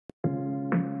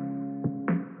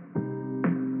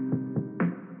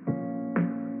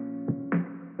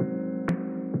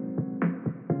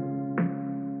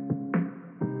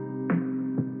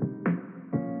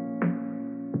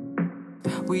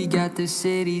We got the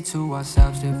city to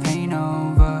ourselves to paint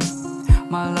over.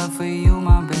 My love for you,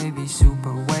 my baby,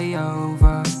 super way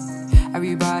over.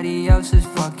 Everybody else is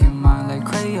fucking mine like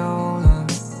Crayola.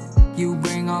 You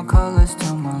bring all colors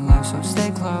to my life, so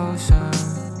stay closer.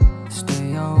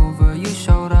 Stay over, you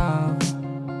showed up,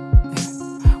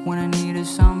 yeah. When I needed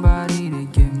somebody to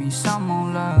give me some more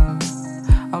love.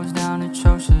 I was down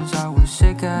atrocious, I was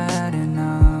sick, I had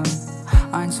enough.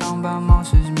 I ain't talking about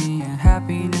most, it's me and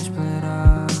happiness split up.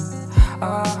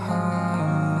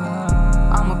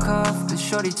 I'm a cuff, the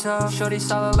shorty tough. Shorty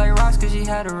solid like rocks cause she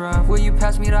had a rough. Will you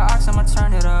pass me the ox, I'ma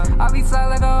turn it up. I be fly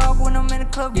like a hawk when I'm in the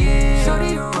club, yeah.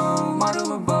 Shorty a role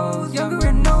model of both, younger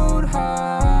and old,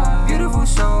 high. Beautiful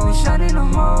soul, shining the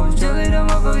most, jelly them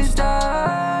up with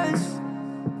stars.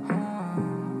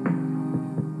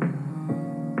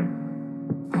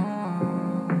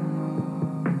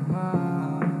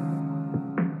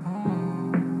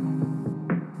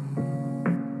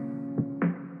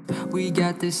 We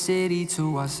got the city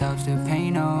to ourselves to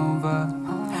paint over.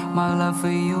 My love for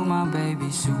you, my baby,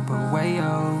 super way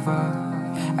over.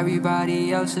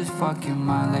 Everybody else is fucking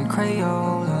mine like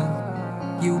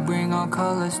Crayola. You bring all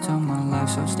colors to my life,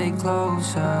 so stay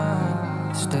closer.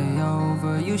 Stay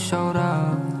over, you showed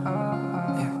up,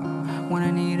 yeah. When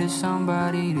I needed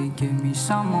somebody to give me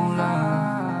some more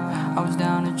love. I was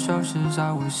down atrocious,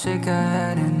 I was sick, I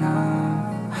had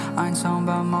enough. I ain't talking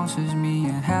about most, it's me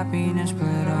and happiness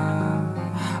split up.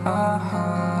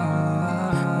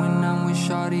 When I'm with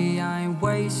Shorty, I ain't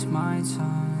waste my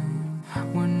time.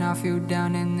 When I feel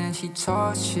down and then she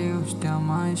toss chills down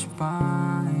my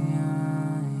spine.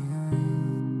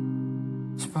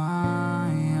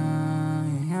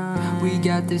 We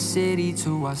got the city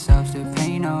to ourselves to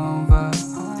paint over.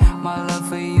 My love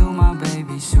for you, my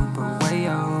baby, super way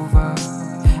over.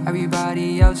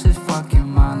 Everybody else is fucking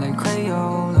mine like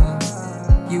Crayola.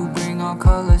 You bring all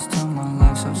colors to my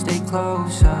life, so stay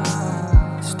closer.